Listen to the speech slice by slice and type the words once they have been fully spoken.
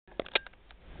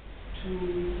to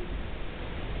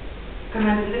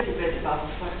comment a little bit about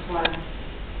what was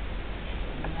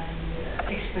my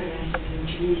experiences in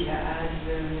Tunisia as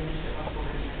the Minister of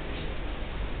Foreign Affairs.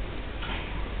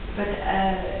 But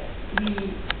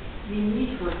we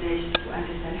need for this to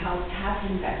understand how it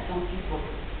happened that some people,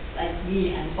 like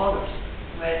me and others,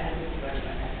 were at the government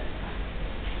at that time.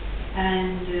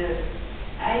 And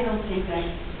I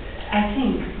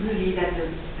think really that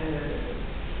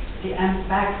the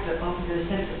impact of the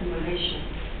self-immolation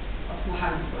of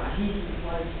Mohammed Bouazizi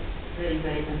was very,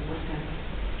 very important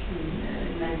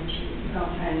in 17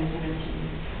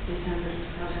 December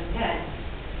 2010.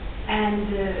 And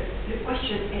the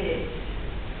question is,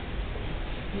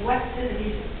 what did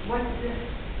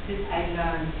I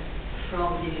learn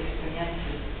from these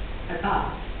experiences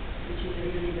about, which is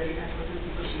really very important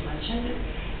because you mentioned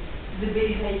the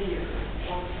behavior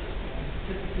of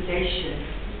the population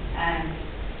and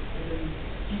the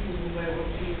people who were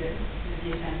working with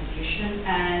this institution,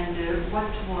 and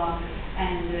what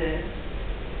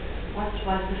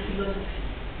was the philosophy,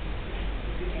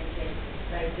 if you can say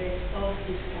like this, of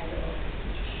this kind of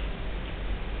institution.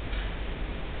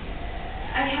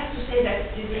 I have to say that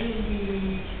it is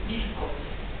really difficult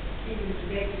even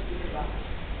today to speak about it,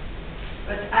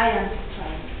 but I am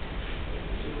trying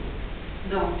to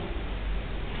know.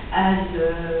 As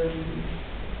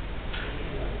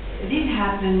this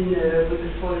happened with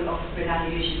the fall of Ben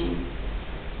Ali regime,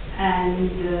 and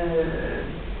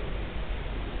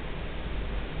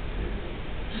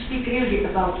to speak really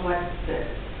about what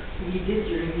we did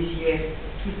during this year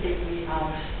will take me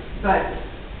hours, but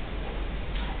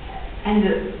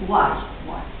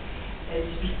why?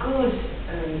 It's because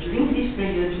during this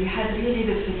period we had really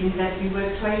the feeling that we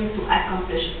were trying to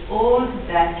accomplish all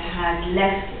that had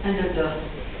left undone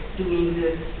during the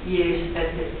years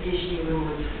that the regime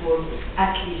ruled for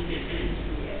at least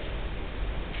 15 years.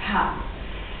 How?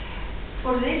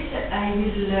 For this, I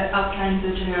will outline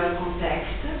the general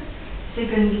context.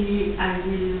 Secondly, I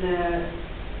will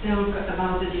talk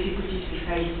about the difficulties we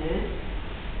faced,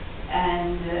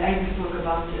 and I will talk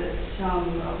about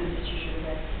some of the decisions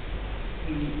that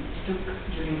we took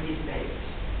during this period.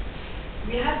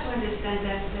 We have to understand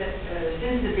that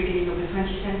since the beginning of the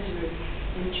 20th century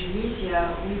in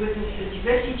Tunisia, we witnessed the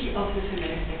diversity of the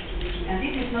feminist activity, and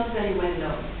this is not very well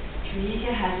known.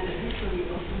 Tunisia has a history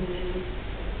of feminism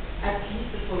at least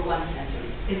for 1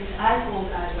 century. It's as old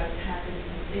as what happened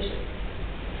in Egypt.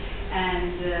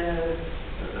 And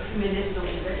feminist of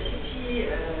diversity,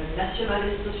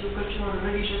 nationalist, sociocultural,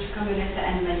 religious, communist,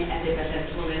 and many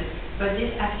independent women. But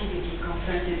this activity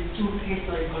confronted 2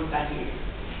 historical barriers.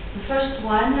 The first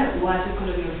one was the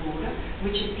colonial rule,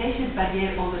 which placed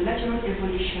barriers on the natural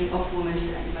evolution of women's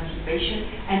emancipation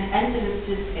and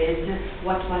interrupted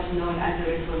what was known as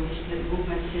the reformist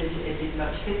movement, since it did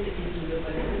not fit into the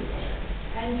colonial process.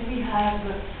 And we have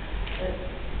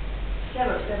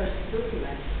several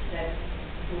documents that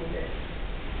prove this.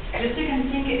 The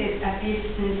second thing is appeared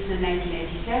since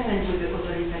 1987 with the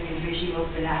authoritarian regime of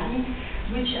Ben Ali,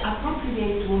 which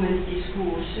appropriates women's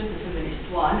discourse, the feminist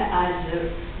one, as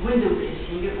window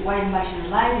dressing, while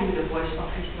marginalizing the voice of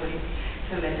historic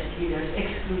feminist leaders,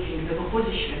 excluding the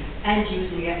opposition, and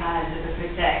using it as a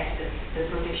pretext the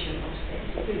protection of state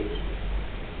security.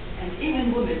 And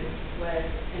even women were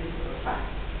in the front.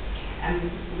 And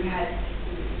we had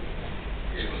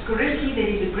currently there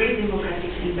is a great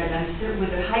demographic imbalance with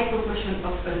a high proportion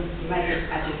of married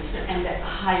adults and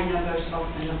high numbers of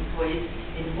unemployed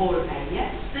in all areas,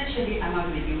 especially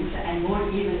among the youth, and more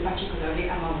even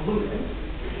particularly among women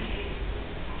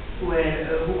who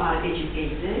are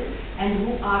educated and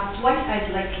who are twice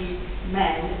as likely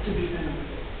men to be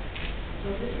unemployed.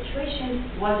 So the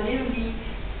situation was really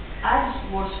as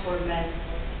worse for men,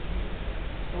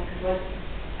 so it was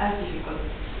as difficult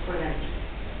for them.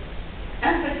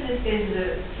 Emphasis is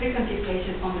frequently placed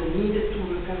on the need to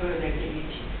recover their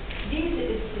dignity.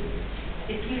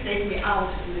 It will take me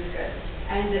hours to discuss,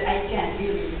 and I can't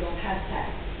really, don't have time.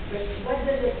 But what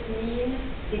does it mean,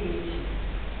 dignity?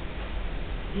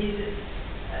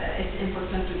 It's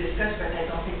important to discuss, but I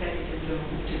don't think that it is the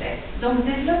moment today. The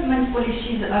development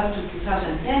policies up to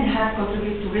 2010 have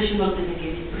contributed to regional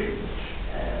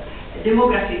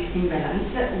demographic imbalance,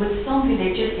 with some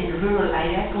villages in rural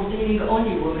areas containing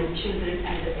only women, children,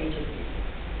 and the aged people.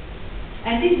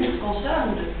 And this is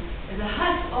concerned the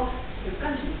half of the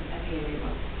country at the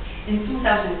level. In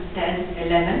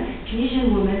 2010-11,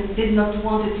 Tunisian women did not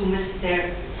want to miss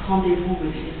their rendezvous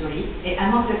with history, and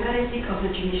among the characteristics of the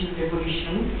Tunisian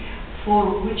revolution,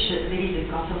 for which there is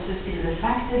a consensus, is the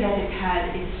fact that it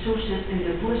had its sources in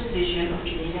the poorest region of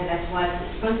Tunisia that was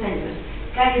spontaneous,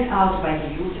 carried out by the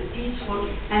youth, peaceful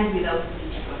and without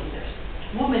political leaders.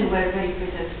 Women were very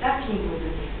present, starting with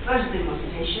the first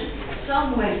demonstration.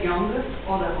 Some were young,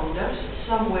 other older,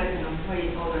 some were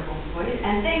unemployed, other employed,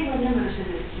 and they were numerous in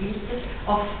the streets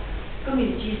of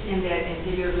communities in their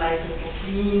interior, like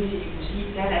Catherine,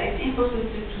 Sirius, etc. It's important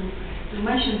to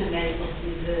mention the name of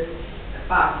this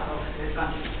part of the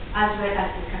country, as well as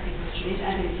the capital streets,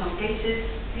 and in some cases,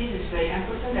 this is very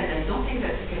important, and I don't think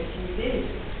that you can see this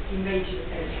image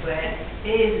elsewhere,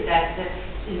 is that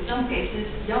in some cases,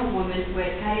 young women were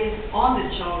carried on the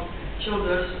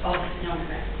shoulders of young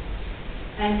men.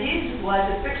 And this was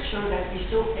a picture that we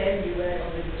saw everywhere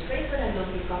on the newspaper and on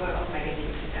the cover of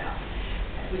magazines, etc.,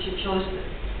 which it shows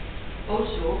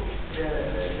also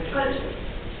the culture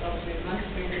of the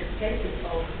country in the cases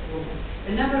of women.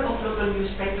 A number of local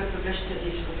newspapers published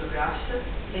these photographs,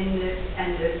 in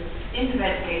the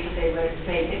red case they were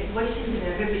faded, voicing the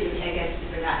rebellion against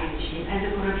the MEI regime and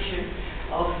the corruption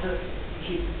of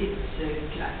his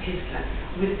clan,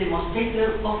 with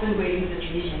demonstrators often wearing the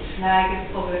Tunisian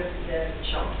flag over their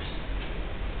shoulders.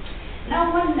 Now,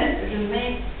 one of the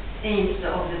main aims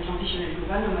of the transitional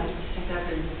government set up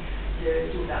in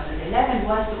 2011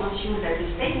 was to ensure that the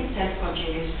state itself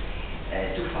continues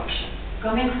to function.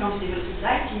 Coming from civil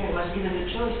society, I was given the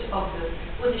choice of the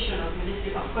position of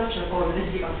Ministry of Culture or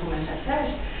Ministry of Women's Affairs,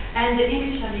 and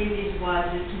initially this was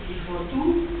to be for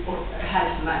 2 or a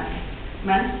half months,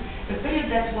 a period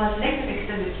that was later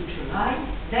extended to July,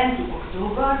 then to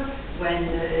October, when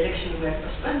the elections were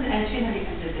postponed, and finally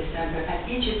until December. At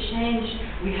each change,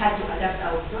 we had to adapt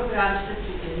our programs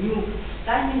to the new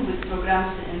timing, with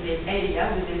programs in the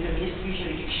area within the ministry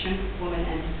jurisdiction, women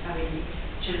and family,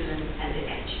 children and the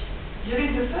aged.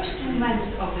 During the first 2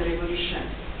 months of the revolution,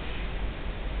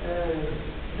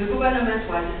 the government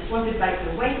was surrounded by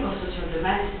the wave of social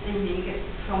demands stemming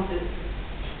from the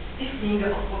stiffening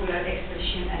of popular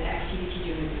expression and activity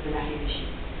during the MEI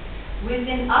regime.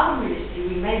 Within our ministry,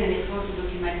 we made an effort to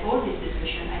document all this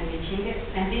discussion and meeting,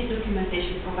 and this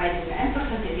documentation provided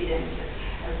important evidence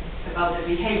about the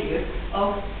behavior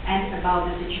of and about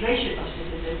the situation of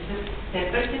citizens,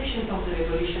 their perception of the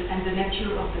revolution, and the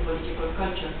nature of the political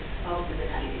culture of the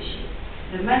MEI regime.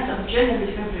 The months of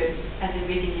January, February at the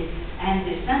beginning and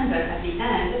December at the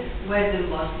end were the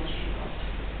most difficult,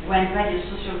 when various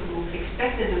social groups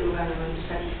expected the government to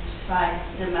satisfy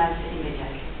demands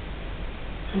immediately.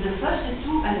 In the first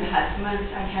 2.5 months,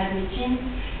 I had meetings.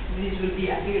 This will be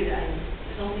a period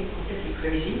something completely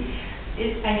crazy.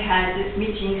 I had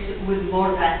meetings with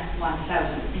more than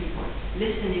 1,000 people,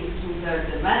 listening to their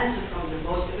demands from the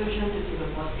most urgent to the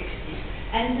most extreme.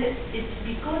 And it's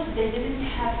because they didn't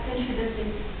have confidence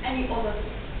in any other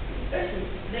person.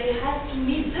 They had to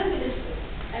meet the minister.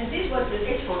 And this was the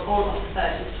case for all of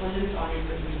us. It wasn't only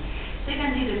for me.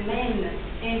 Secondly, the main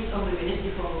aims of the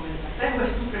Ministry for Women's Affairs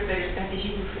was to prepare a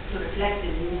strategy to reflect the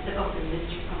needs of the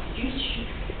ministry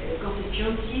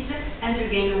constituencies and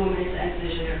regain the women's and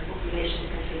the general population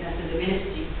confidence in the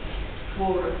ministry.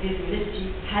 For this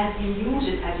ministry has been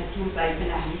used as a tool by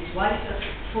MEI's wife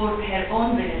for her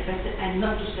own benefit and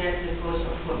not to serve the cause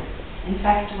of women. In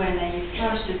fact, when I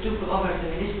first took over the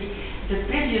ministry, the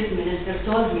previous minister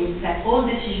told me that all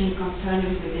decisions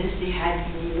concerning the ministry had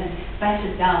been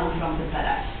passed down from the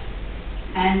palace.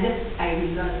 And I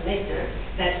will learn later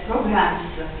that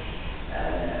programs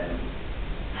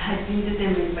had been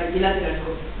determined by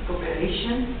bilateral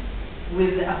cooperation,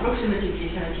 with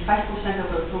approximately 75% of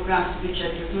the program's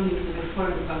budget returning to the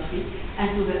foreign country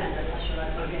and to the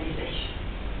international organization.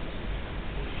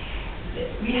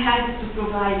 We had to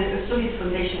provide a solid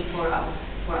foundation for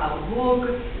our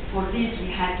work. For this, we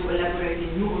had to elaborate a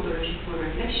new methodology for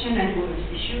reflection and women's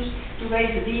issues, to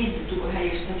raise these to a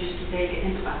higher status, to take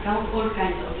into account all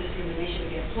kinds of discrimination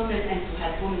against women, and to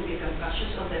help women become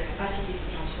conscious of their capacity to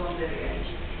transform their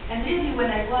reality. And really,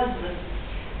 when I was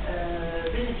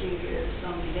visiting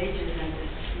some villages and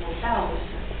small towns,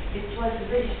 it was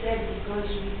very sad because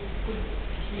we could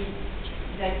see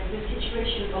that the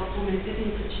situation of women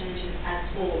didn't change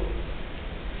at all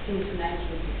since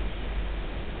 1950.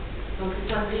 So it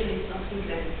was really something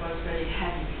that it was very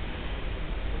heavy.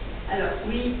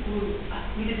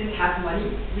 We didn't have money,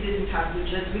 we didn't have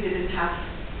budget, we didn't have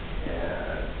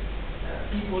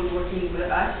people working with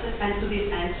us, and to this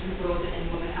end we brought in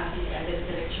women artists and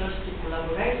intellectuals to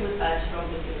collaborate with us from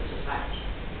the civil society.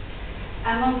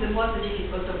 Among the most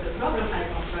difficult of the problem I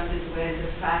confronted were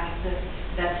the fact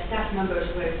that staff numbers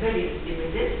were very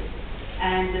limited,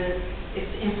 and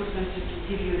it's important to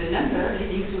give you the number,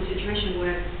 leading to a situation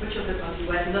where much of the country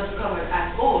was not covered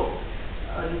at all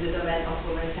in the domain of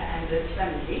women and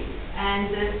family.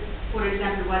 And for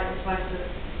example, what it was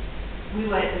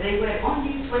They were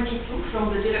only 22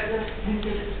 from the director.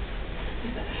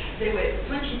 They were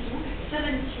 22,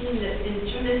 17 in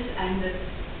Tunis and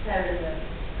 7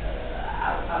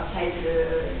 outside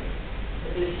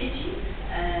the city,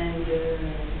 and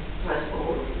was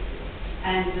all.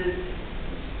 And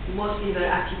mostly their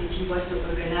activity was to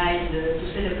organize, to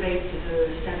celebrate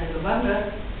the 7th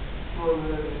November for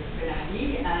Ben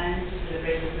Ali, and to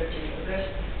celebrate the 13th August,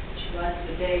 which was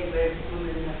the day where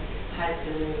women had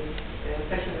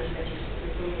personal status, the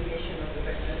promulgation of the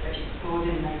personal status code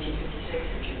in 1956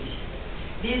 in Tunisia.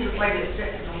 These were quite a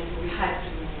stretch. We had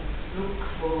to look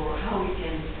for how we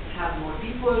can have more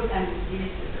people, and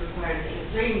this required a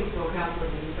training program for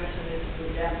the new personnel to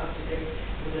bring them up to date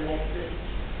with the latest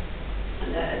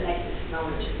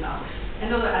knowledge now.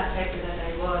 Another aspect that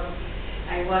I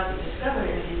was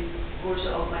discovering in the course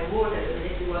of my work as a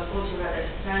ministry was also rather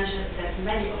strange that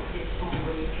many of its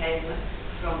employees came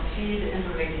from field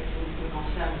unrelated to the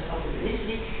concerns of the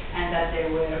ministry, and that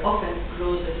there were often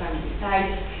close family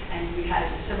ties, and we had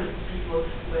several people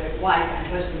where wife and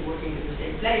husband working in the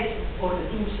same place, or the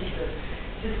two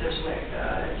sisters were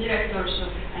directors,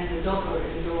 and the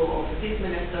daughter-in-law of the fifth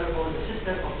minister, or the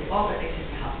sister of the other,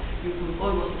 etc. You could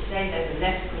almost say that the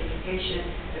less qualification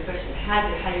the person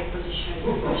had, the higher position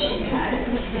she had,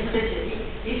 especially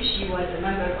if she was a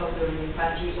member of the ruling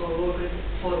party or worked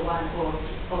for one or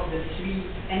of the 3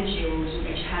 NGOs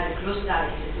which had a close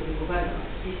ties to the government.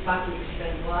 This partly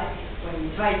explains why, when we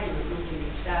tried to recruit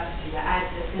new staff, the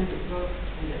ads in the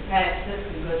press,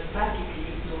 we got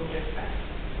practically no response,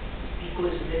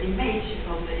 because the image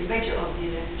of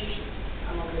these institutions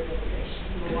among the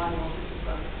population, no one wanted to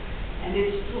come. And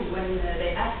it's true, when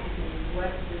they asked me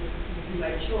what would be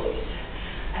my choice,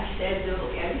 I said,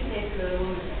 okay, I will take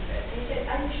women's affairs. They said,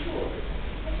 are you sure?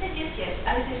 I said, yes.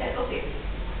 I said, okay,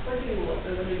 what do you want?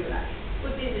 What do you like?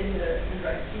 Put this in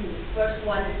writing. First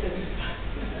one is the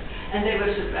and they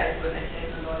were surprised when I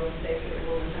said, no, I will take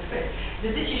women's affairs.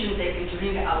 The decision taken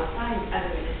during our time as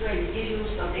a ministry gives you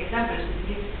some examples.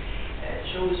 This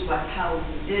shows how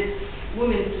we did.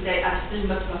 Women today are still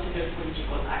not considered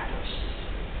political actors,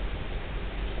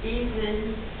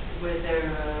 even with their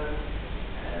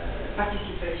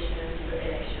participation in the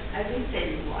election. I will tell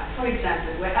you why. For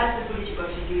example, whereas the political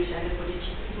figures and the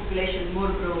population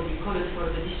more broadly called for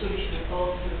the dissolution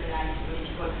of the organized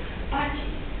political party,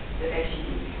 the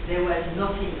FCD, there was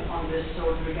nothing on the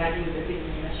sort regarding the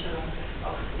elimination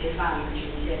of the femmes in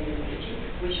Tunisian unity,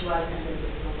 which was under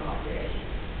the program of the FCD.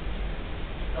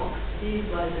 So this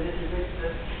was a little bit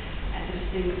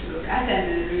interesting to look at,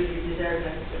 and really deserves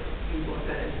that we work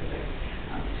a little bit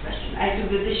on this question. I took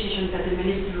the decision that the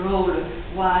minister's role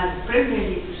was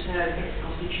primarily to serve its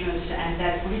constituents, and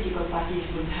that political parties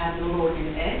would have no role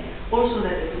in it. Also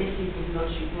that the ministry would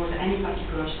not support any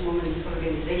particular women's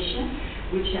organization,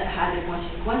 which had the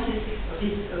consequences of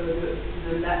this,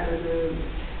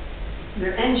 the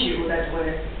NGO that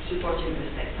were supporting the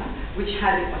state, which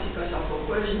had the consequence of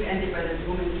encouraging independent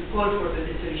women to call for the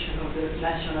dissolution of the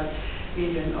National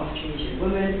Union of Tunisian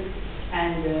Women,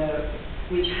 and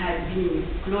which had been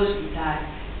closely tied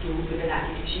to the Ben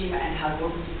Ali regime and had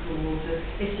worked to promote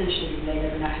essentially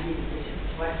Leila Ben Ali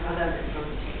rather than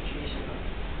promoting Tunisian women.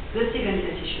 The second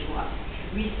decision was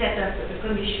we set up a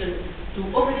commission to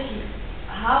oversee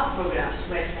how programs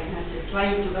were financed,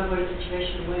 trying to avoid a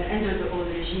situation where under the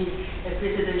old regime a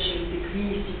presidential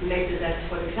decree stipulated that,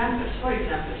 for example,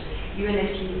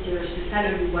 UNFCC's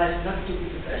salary was not to be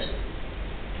touched,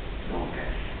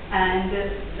 and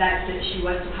that she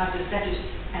was to have the status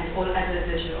and all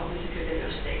advantages of the Secretary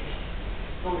of State.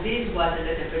 So this was a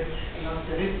little bit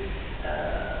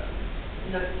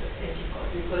not ethical,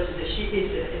 because she is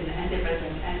an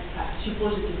independent and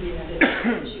supposed to be an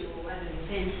independent NGO. At the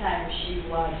same time, she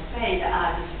was paid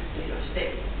as a Secretary of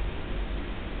State.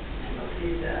 And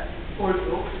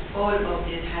although all of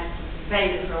this had to be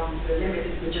paid from the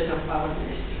limited budget of our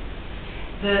ministry.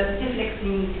 The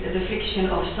deflection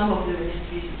of some of the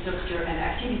ministry's structure and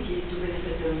activities to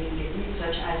benefit the women elite,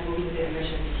 such as moving the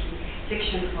emergency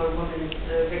section for women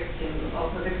victims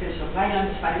of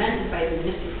violence, financed by the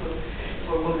Ministry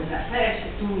for Women's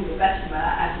Affairs, to the BASMA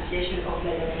Association of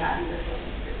Leila Ben Ali.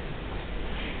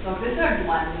 So the third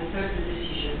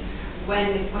decision,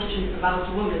 when the question about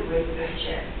women wearing the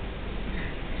hijab,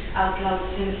 out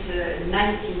loud since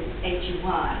 1981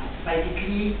 by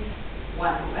Decree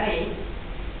 108,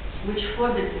 which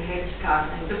furthered the headscarf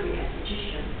and public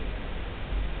institutions,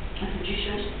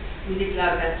 we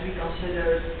declare that we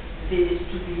consider this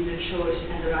to be the choice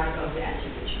and the right of the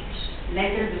anti-Jews.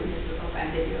 Later, the Minister of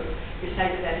Interior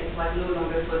decided that it was no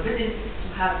longer forbidden to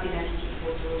have identity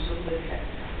photos of the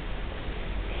headscarf.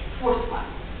 Fourth one,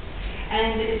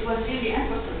 And it was really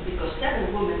important because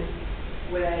 7 women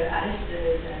were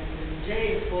arrested and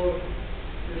jailed for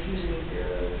refusing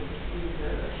these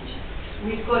decisions.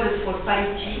 We called for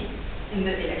parity in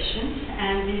the elections,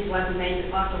 and this was made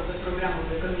part of the program of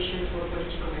the Commission for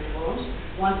Political Reforms.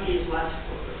 One case was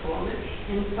for reform.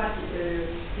 In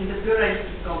the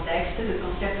pluralistic context, the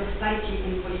concept of parity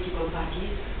in political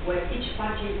parties, where each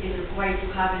party is required to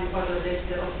have an order list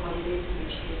of candidates,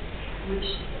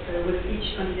 with each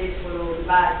candidate followed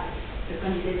by the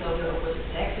candidate of the opposite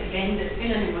sex, gained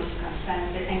unanimous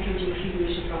consent, including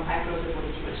figures from across the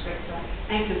political spectrum,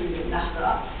 including the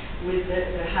NAFTA, with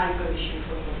the High Commission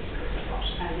for Political Reforms.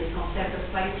 And this concept of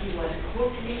parity was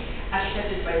quickly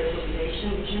accepted by the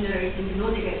population, generating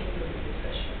no negative public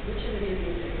discussion, which is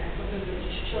really important to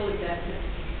show that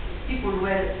people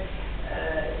were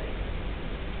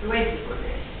ready for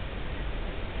this.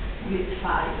 With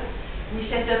 5, we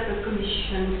set up several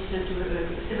commissions to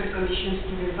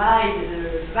revise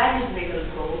the various legal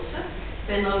codes,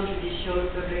 penal,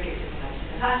 judicial, public, etc.,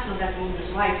 so that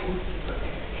women's rights would be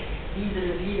protected. These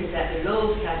revealed that the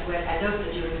laws that were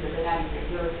adopted during the benign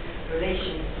period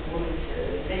relations to women's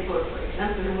labor, for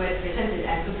example, were presented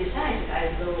and publicized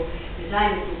as though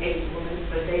designed to aid women,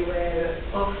 but they were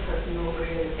of no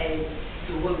real aid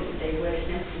to women. They were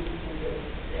simply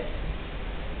less.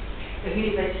 The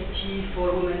University for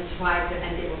Women's Rights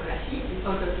and Democracy, in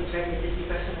order to train the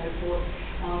personal report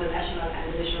on the national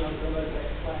and national level,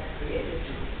 was created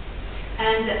too.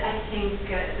 And I think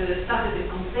the start of the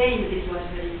campaign, this was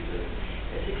very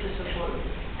successful.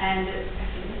 And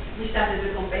we started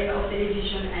the campaign of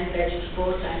television and radio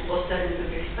sports and poster in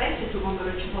public space to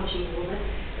encourage voting women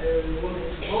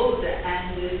to vote.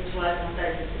 And it was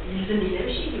entitled Listen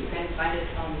Leadership. You can find it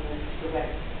on the web.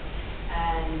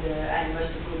 And I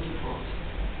must go to vote.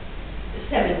 The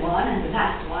 7th one and the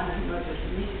last one, I'm not the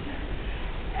least.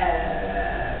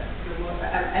 I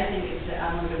think it's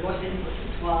among the most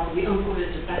important one. We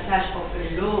encouraged the passage of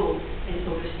a law in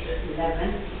August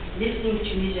 11, lifting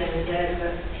Tunisian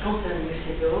reserve concerning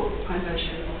CEDAW,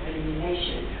 Convention of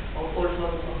Elimination of all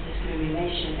forms of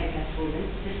discrimination against women,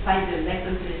 despite the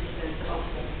latent